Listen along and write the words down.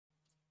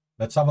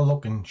let's have a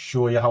look and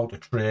show you how to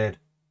trade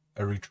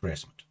a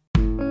retracement.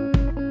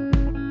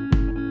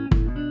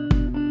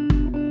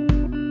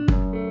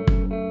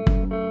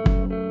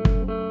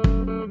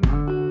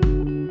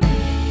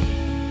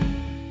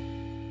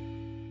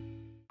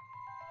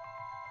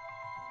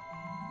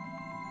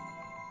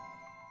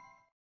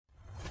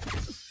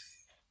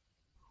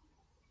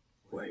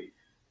 Wait.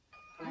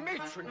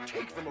 Matron,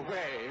 take them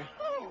away.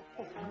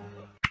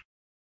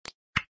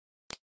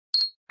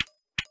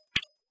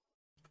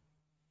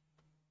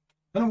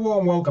 And a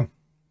warm welcome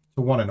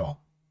to one and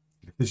all.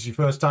 If this is your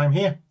first time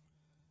here,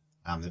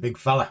 I'm the big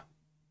fella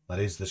that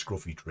is the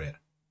Scruffy trader.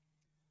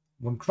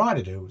 What I'm trying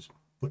to do is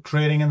put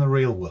trading in the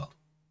real world.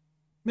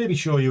 Maybe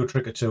show you a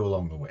trick or two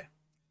along the way.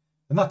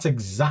 And that's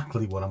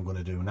exactly what I'm going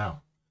to do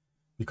now.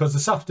 Because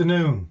this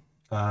afternoon,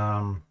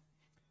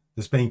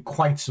 there's been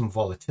quite some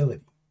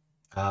volatility.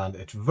 And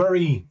it's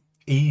very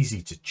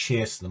easy to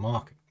chase the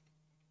market.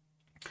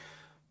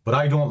 But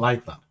I don't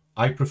like that.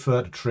 I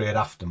prefer to trade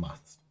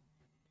aftermath.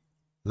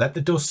 Let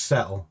the dust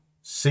settle,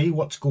 see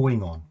what's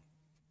going on,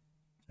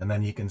 and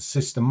then you can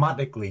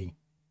systematically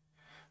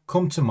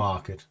come to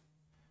market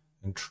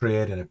and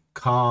trade in a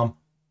calm,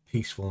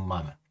 peaceful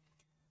manner.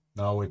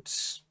 Now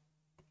it's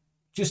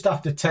just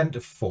after 10 to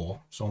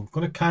 4, so I'm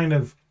going to kind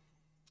of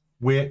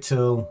wait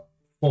till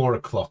 4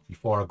 o'clock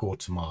before I go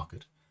to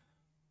market.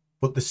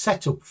 But the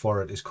setup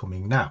for it is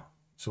coming now.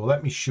 So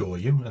let me show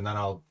you, and then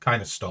I'll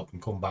kind of stop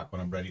and come back when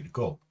I'm ready to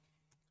go.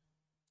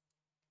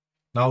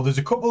 Now there's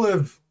a couple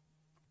of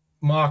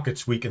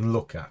markets we can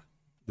look at.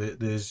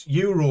 There's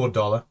euro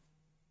dollar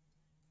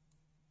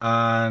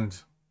and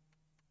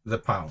the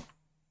pound.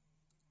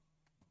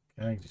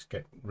 Okay, just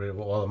get rid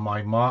of all of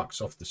my marks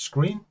off the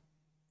screen.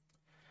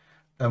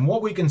 And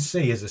what we can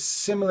see is a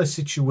similar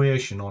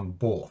situation on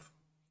both.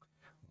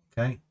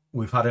 Okay,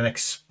 we've had an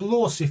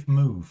explosive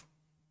move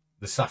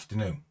this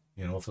afternoon,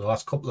 you know, for the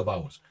last couple of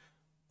hours.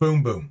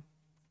 Boom, boom.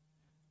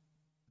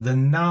 They're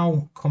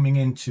now coming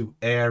into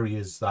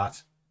areas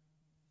that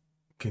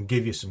can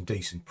give you some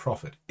decent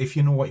profit if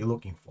you know what you're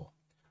looking for.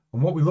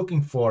 And what we're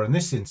looking for in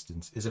this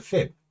instance is a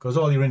fib, because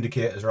all your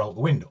indicators are out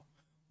the window.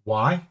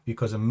 Why?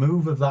 Because a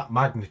move of that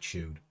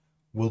magnitude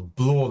will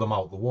blow them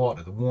out the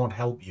water. They won't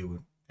help you in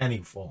any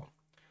form.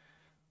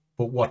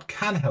 But what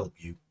can help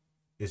you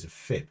is a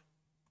fib.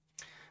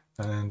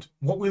 And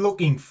what we're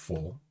looking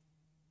for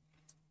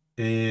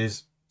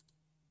is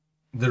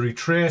the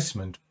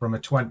retracement from a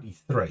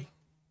 23.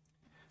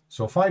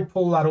 So if I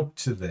pull that up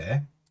to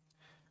there,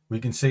 we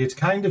can see it's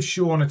kind of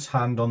showing its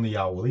hand on the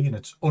hourly and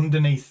it's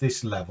underneath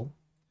this level.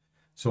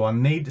 So I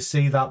need to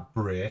see that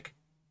break.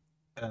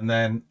 And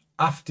then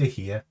after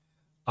here,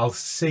 I'll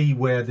see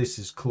where this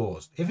is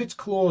closed. If it's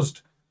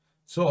closed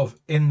sort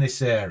of in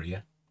this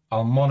area,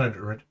 I'll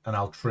monitor it and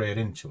I'll trade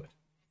into it.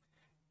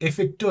 If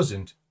it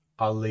doesn't,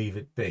 I'll leave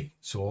it be.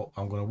 So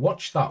I'm going to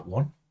watch that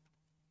one.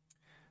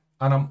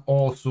 And I'm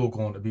also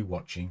going to be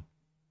watching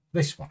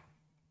this one.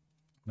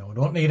 Now, I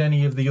don't need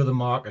any of the other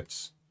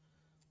markets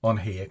on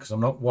here because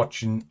I'm not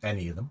watching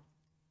any of them.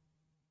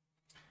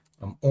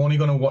 I'm only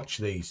going to watch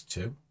these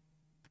two.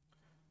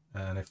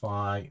 And if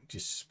I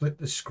just split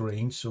the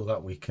screen so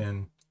that we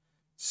can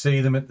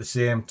see them at the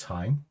same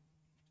time.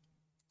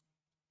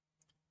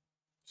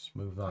 Just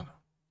move that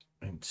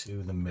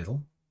into the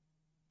middle.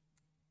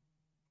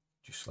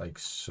 Just like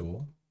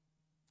so.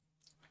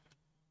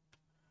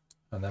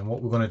 And then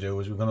what we're going to do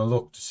is we're going to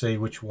look to see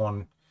which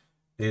one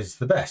is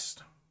the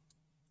best.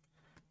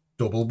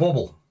 Double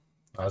bubble,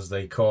 as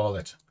they call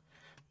it.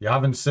 You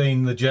haven't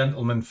seen the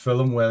Gentleman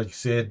film where you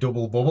say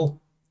double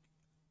bubble?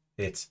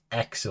 It's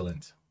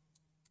excellent.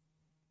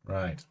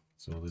 Right,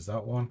 so there's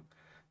that one.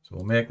 So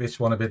we'll make this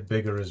one a bit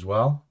bigger as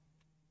well.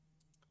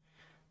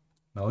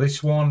 Now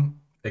this one,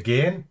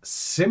 again,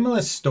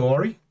 similar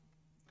story.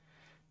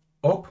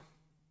 Up.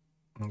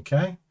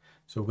 Okay,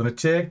 so we're going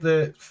to take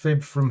the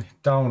fib from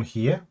down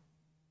here.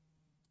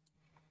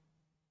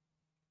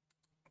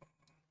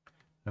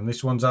 And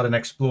this one's had an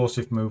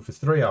explosive move for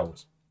 3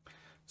 hours.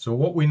 So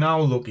what we're now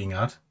looking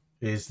at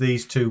is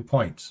these 2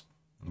 points.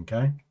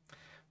 Okay.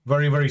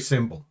 Very, very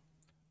simple.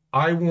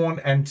 I won't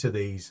enter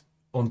these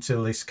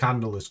until this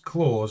candle is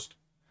closed.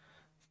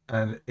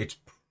 And it's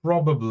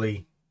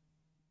probably,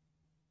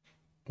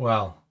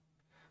 well,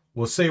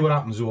 we'll see what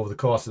happens over the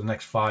course of the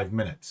next 5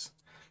 minutes.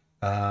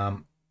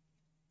 But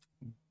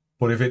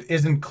if it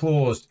isn't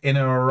closed in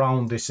or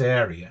around this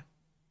area,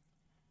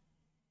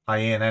 I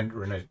ain't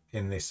entering it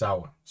in this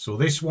hour. So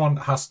this one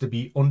has to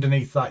be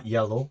underneath that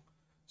yellow.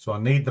 So I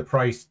need the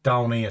price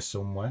down here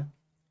somewhere.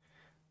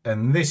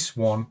 And this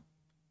one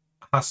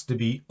has to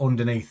be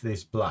underneath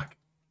this black.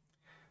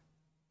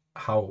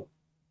 Now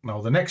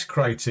the next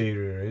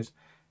criteria is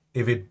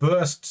if it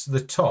bursts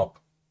the top,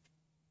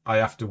 I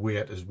have to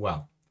wait as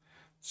well.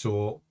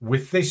 So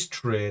with this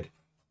trade,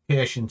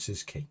 patience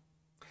is key.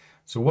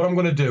 So what I'm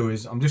going to do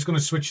is I'm just going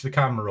to switch the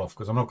camera off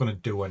because I'm not going to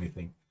do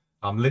anything.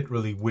 I'm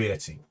literally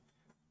waiting.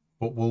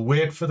 But we'll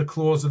wait for the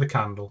close of the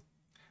candle.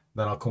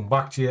 Then I'll come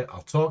back to you.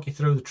 I'll talk you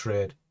through the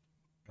trade.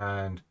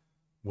 And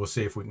we'll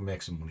see if we can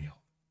make some money out.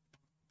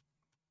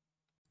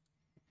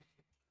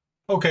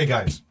 Okay,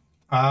 guys.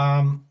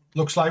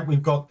 Looks like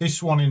we've got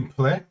this one in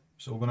play.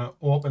 So we're going to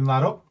open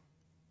that up,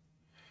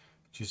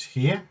 which is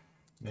here.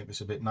 Make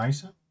this a bit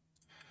nicer.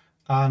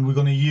 And we're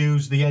going to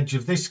use the edge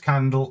of this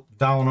candle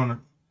down on it.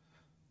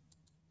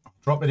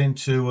 Drop it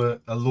into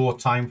a low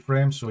time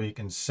frame so you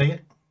can see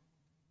it.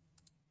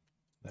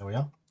 There we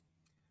are.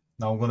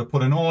 Now I'm going to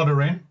put an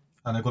order in,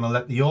 and I'm going to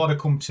let the order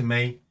come to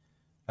me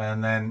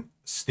and then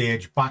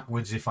stage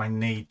backwards if I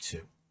need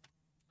to.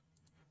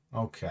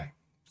 Okay,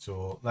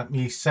 so let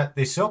me set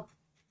this up.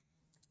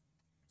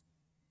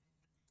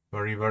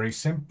 Very, very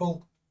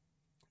simple.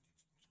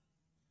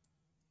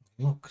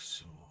 Look,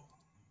 so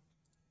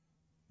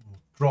we'll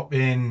drop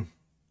in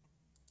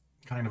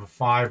kind of a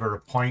 5 or a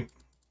point.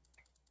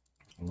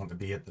 I want to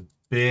be at the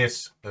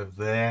base of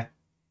there,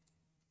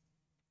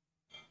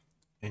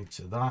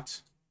 into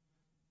that.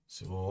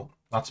 So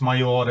that's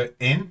my order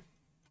in.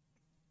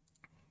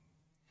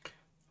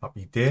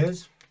 Happy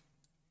days.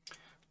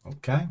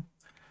 Okay.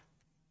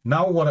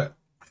 Now what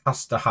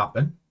has to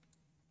happen,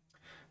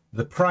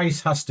 the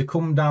price has to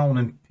come down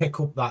and pick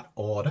up that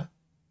order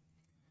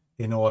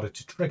in order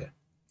to trigger.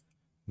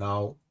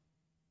 Now,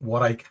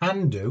 what I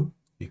can do,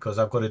 because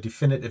I've got a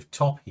definitive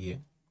top here,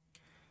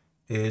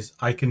 is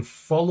I can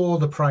follow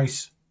the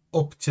price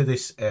up to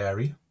this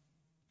area,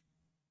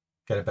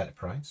 get a better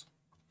price.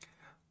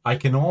 I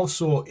can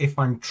also, if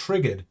I'm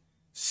triggered,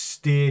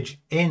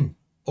 stage in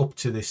up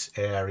to this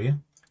area,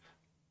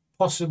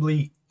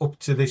 possibly up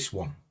to this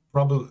one.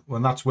 Probably,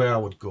 well, that's where I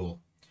would go.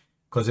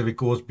 Because if it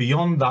goes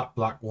beyond that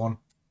black one,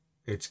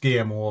 it's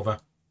game over.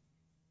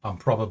 I'm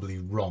probably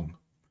wrong.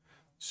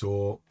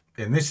 So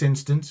in this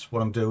instance,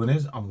 what I'm doing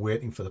is I'm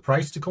waiting for the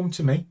price to come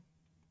to me,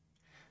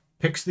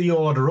 picks the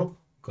order up,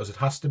 because it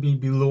has to be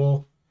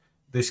below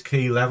this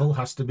key level,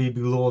 has to be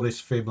below this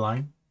fib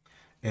line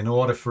in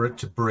order for it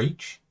to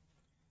breach.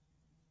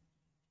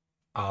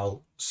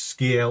 I'll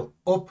scale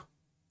up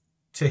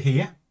to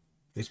here,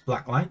 this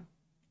black line.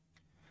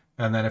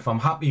 And then if I'm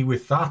happy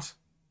with that,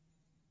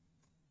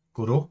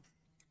 good up.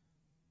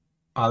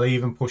 I'll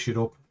even push it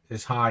up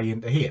as high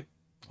into here.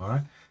 All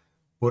right.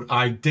 But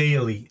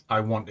ideally, I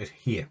want it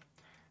here.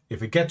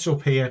 If it gets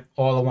up here,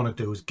 all I want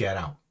to do is get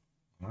out.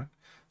 All right.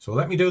 So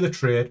let me do the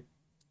trade,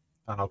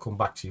 and I'll come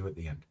back to you at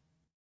the end.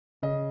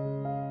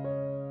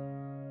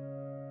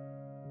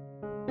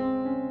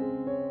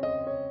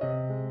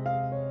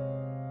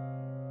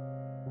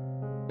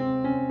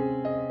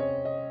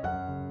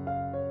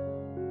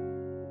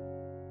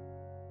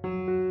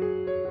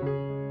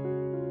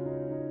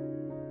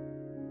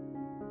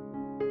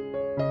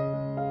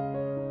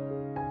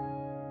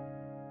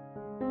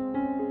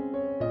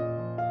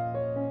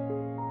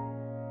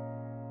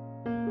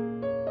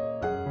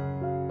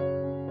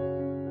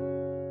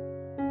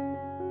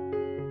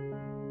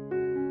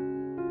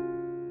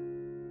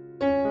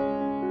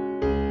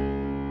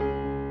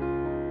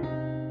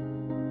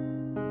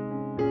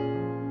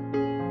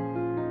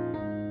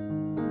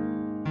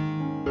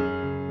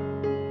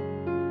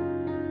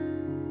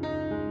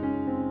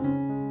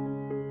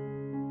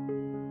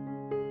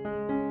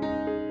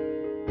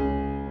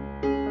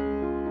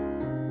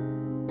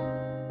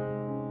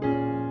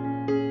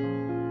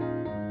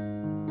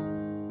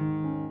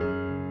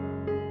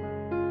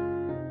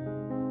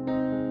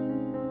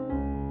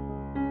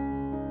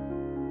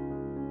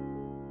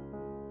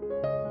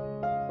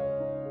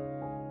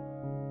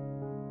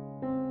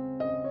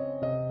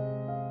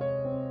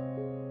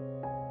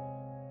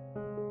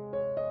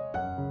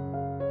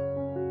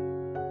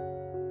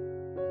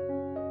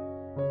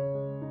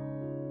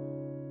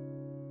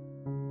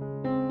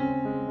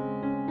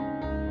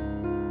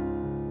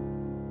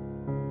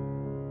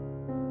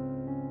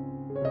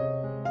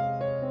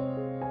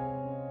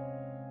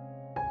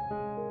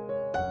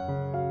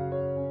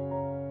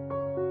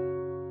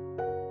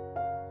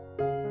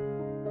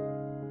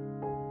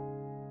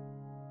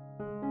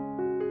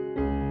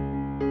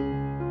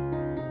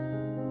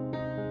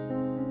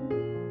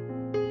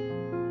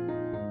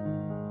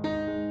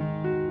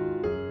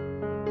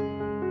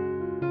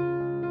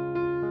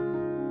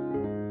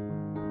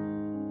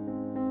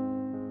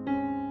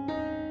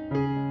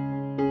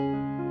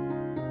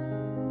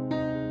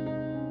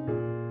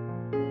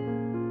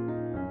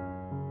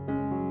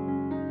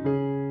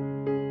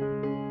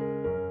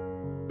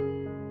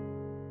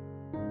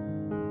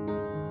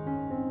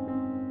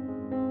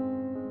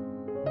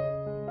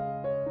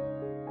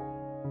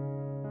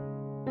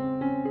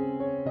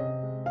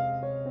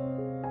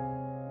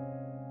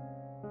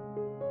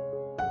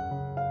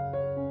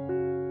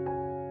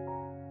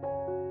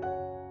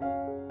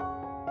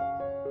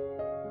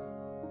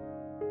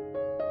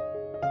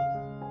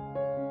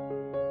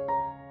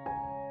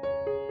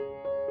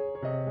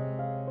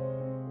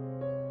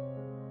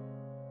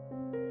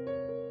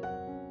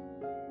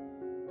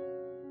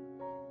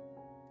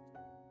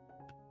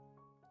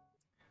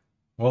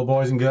 Well,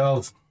 boys and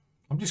girls,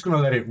 I'm just going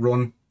to let it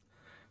run.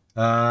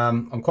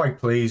 I'm quite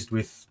pleased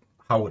with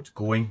how it's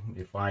going.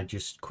 If I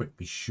just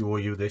quickly show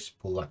you this,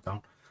 pull that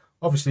down.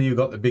 Obviously, you've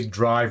got the big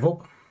drive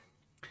up.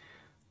 A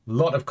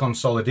lot of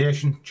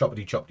consolidation,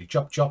 choppity, choppity,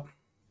 chop, chop.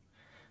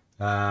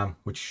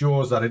 which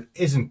shows that it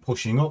isn't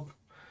pushing up.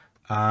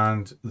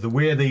 And the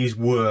way these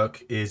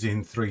work is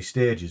in 3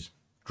 stages: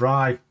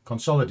 drive,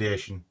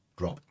 consolidation,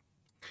 drop.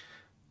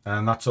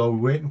 And that's all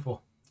we're waiting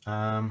for.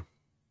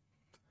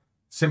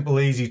 Simple,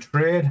 easy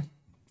trade,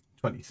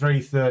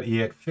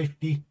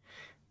 23.38.50.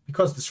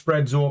 Because the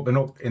spreads open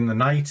up in the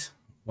night,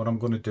 what I'm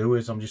going to do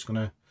is I'm just going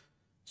to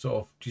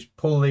sort of just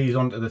pull these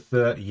onto the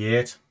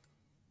 38.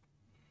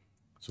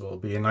 So it'll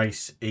be a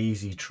nice,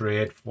 easy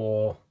trade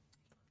for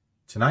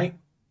tonight.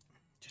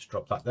 Just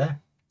drop that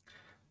there.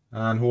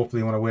 And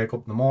hopefully when I wake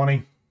up in the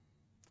morning,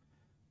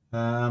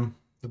 there'll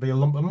be a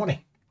lump of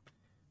money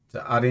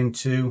to add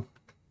into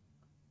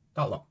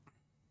that lot.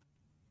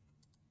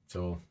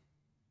 So,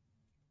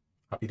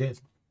 happy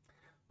days.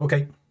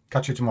 Okay,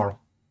 catch you tomorrow.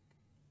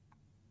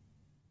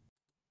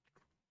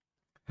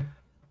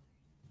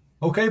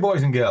 Okay,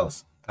 boys and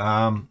girls,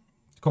 coming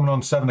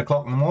on 7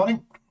 o'clock in the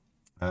morning.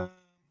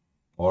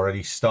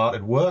 Already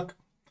started work.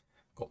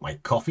 Got my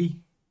coffee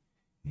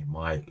in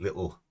my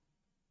little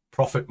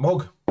profit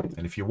mug.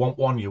 And if you want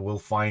one, you will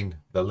find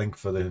the link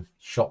for the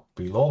shop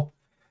below.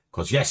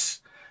 Because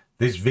yes,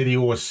 this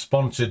video is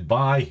sponsored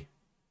by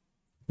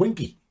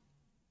Winky.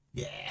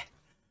 Yeah,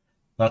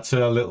 that's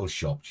her little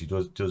shop. She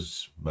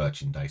does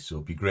merchandise, so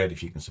it'd be great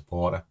if you can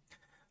support her.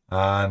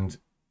 And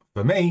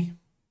for me,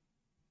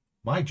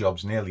 my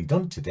job's nearly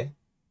done today.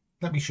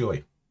 Let me show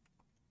you.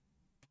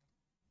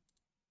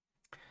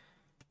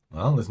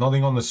 Well, there's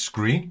nothing on the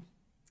screen.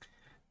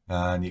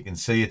 And you can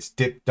see it's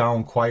dipped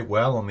down quite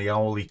well on the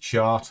hourly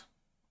chart.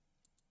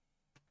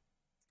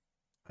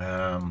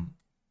 And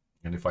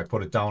if I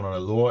put it down on a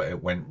low,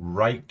 it went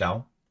right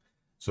down.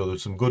 So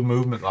there's some good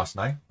movement last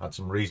night. Had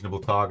some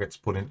reasonable targets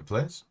put into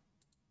place.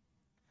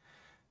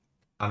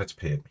 And it's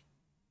paid me.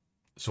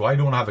 So I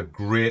don't have a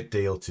great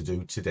deal to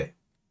do today.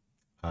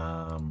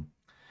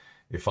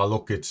 If I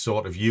look at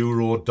sort of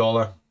euro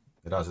dollar,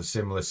 it has a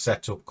similar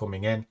setup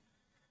coming in.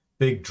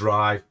 Big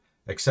drive,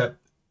 except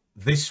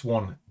this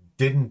one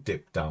didn't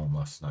dip down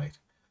last night,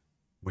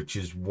 which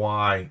is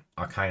why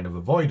I kind of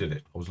avoided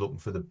it. I was looking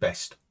for the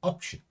best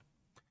option.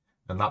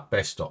 And that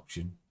best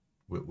option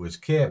was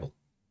cable.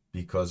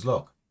 Because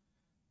look,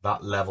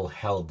 that level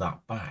held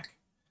that back.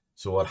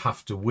 So I'd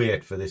have to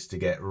wait for this to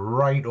get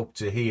right up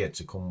to here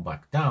to come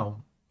back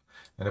down.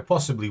 And it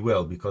possibly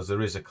will, because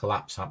there is a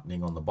collapse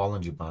happening on the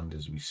Bollinger Band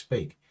as we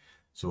speak.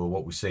 So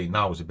what we see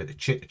now is a bit of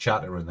chitter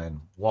chatter and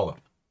then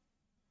wallop.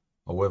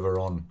 However,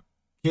 on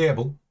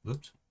cable,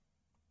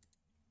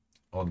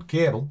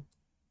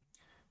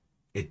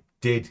 it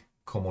did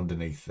come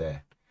underneath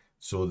there.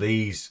 So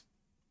these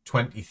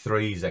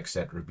 23s,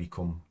 etc.,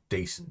 become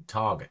decent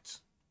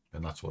targets.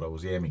 And that's what I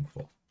was aiming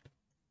for.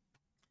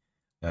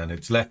 And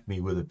it's left me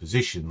with a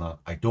position that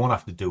I don't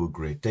have to do a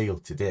great deal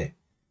today.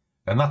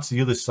 And that's the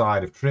other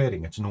side of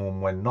trading. It's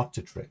knowing when not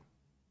to trade.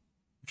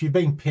 If you're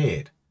being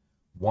paid,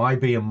 why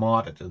be a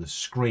martyr to the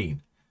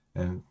screen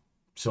and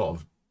sort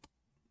of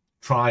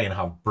try and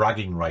have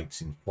bragging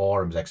rights in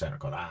forums, etc.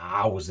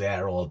 I was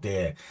there all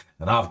day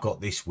and I've got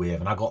this wave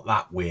and I got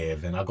that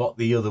wave and I got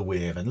the other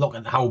wave and look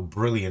at how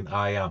brilliant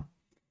I am.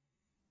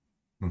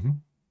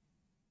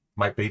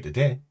 Might be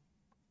today.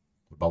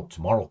 What about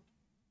tomorrow?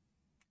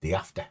 The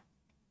after?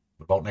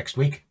 What about next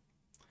week?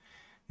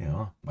 You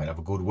know, might have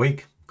a good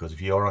week, because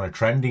if you're on a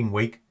trending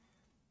week,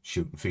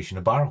 shooting fish in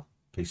a barrel,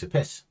 piece of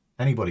piss.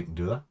 Anybody can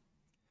do that.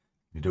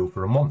 You do it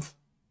for a month.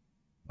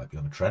 Might be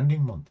on a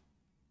trending month.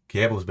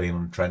 Cable's been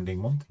on a trending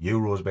month.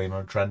 Euro's been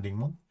on a trending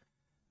month.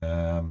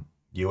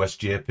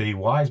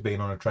 USJPY's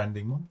been on a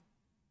trending month.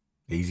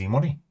 Easy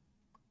money.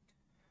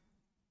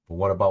 But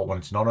what about when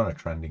it's not on a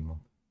trending month?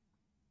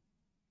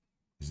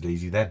 Is it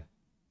easy then?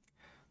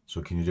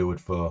 So can you do it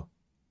for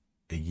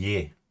a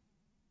year?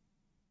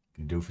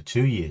 Can you do it for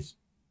 2 years?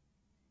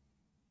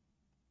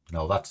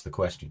 No, that's the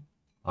question.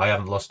 I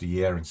haven't lost a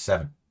year in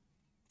 7.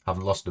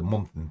 Haven't lost a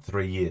month in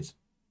 3 years.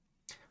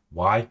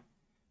 Why?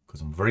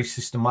 Because I'm very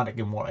systematic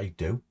in what I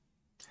do.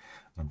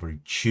 I'm very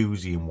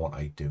choosy in what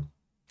I do.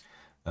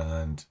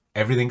 And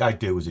everything I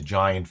do is a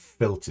giant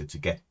filter to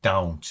get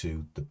down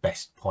to the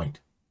best point.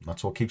 And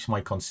that's what keeps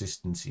my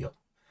consistency up.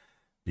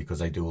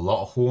 Because I do a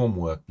lot of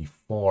homework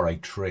before I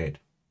trade.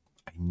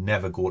 I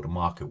never go to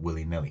market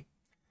willy-nilly.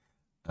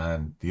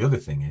 And the other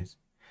thing is,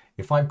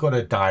 if I've got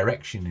a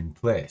direction in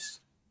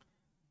place,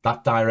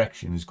 that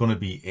direction is going to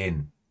be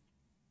in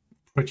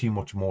pretty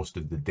much most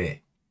of the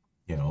day,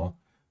 you know,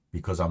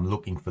 because I'm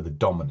looking for the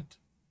dominant.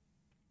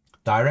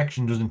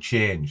 Direction doesn't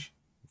change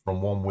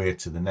from one way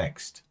to the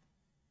next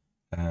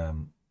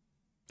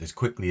as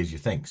quickly as you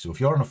think. So if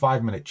you're on a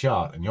 5-minute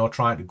chart and you're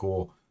trying to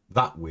go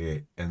that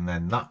way and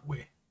then that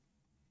way,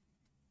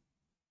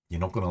 you're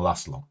not going to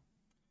last long,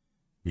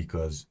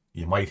 because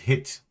you might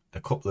hit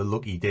a couple of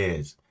lucky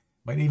days,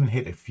 might even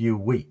hit a few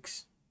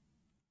weeks,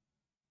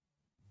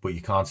 but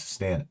you can't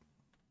sustain it.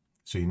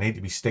 So you need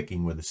to be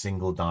sticking with a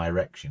single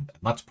direction.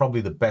 And that's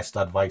probably the best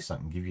advice I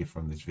can give you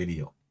from this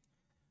video.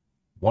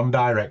 One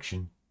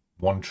direction,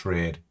 one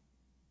trade,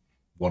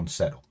 one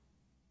setup.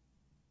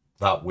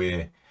 That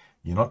way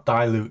you're not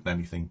diluting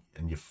anything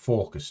and you're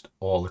focused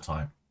all the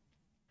time.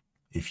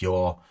 If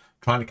you're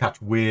trying to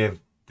catch wave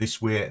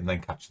this way and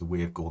then catch the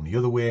wave going the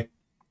other way,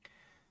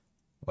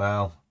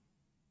 well,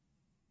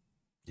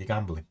 you're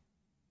gambling.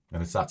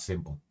 And it's that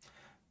simple.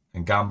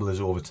 And gamblers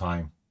over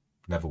time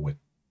never win.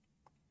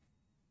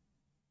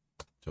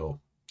 So,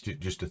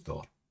 just a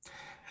thought.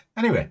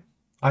 Anyway,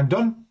 I'm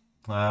done.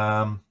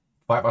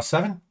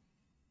 7:05.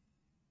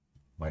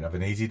 Might have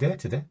an easy day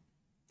today.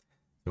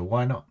 So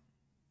why not?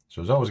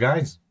 So as always,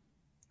 guys,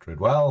 trade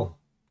well,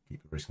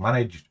 keep your risk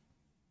managed,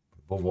 but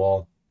above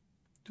all,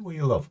 do what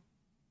you love.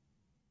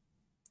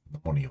 The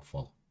money will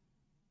follow.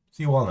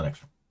 See you all in the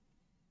next one.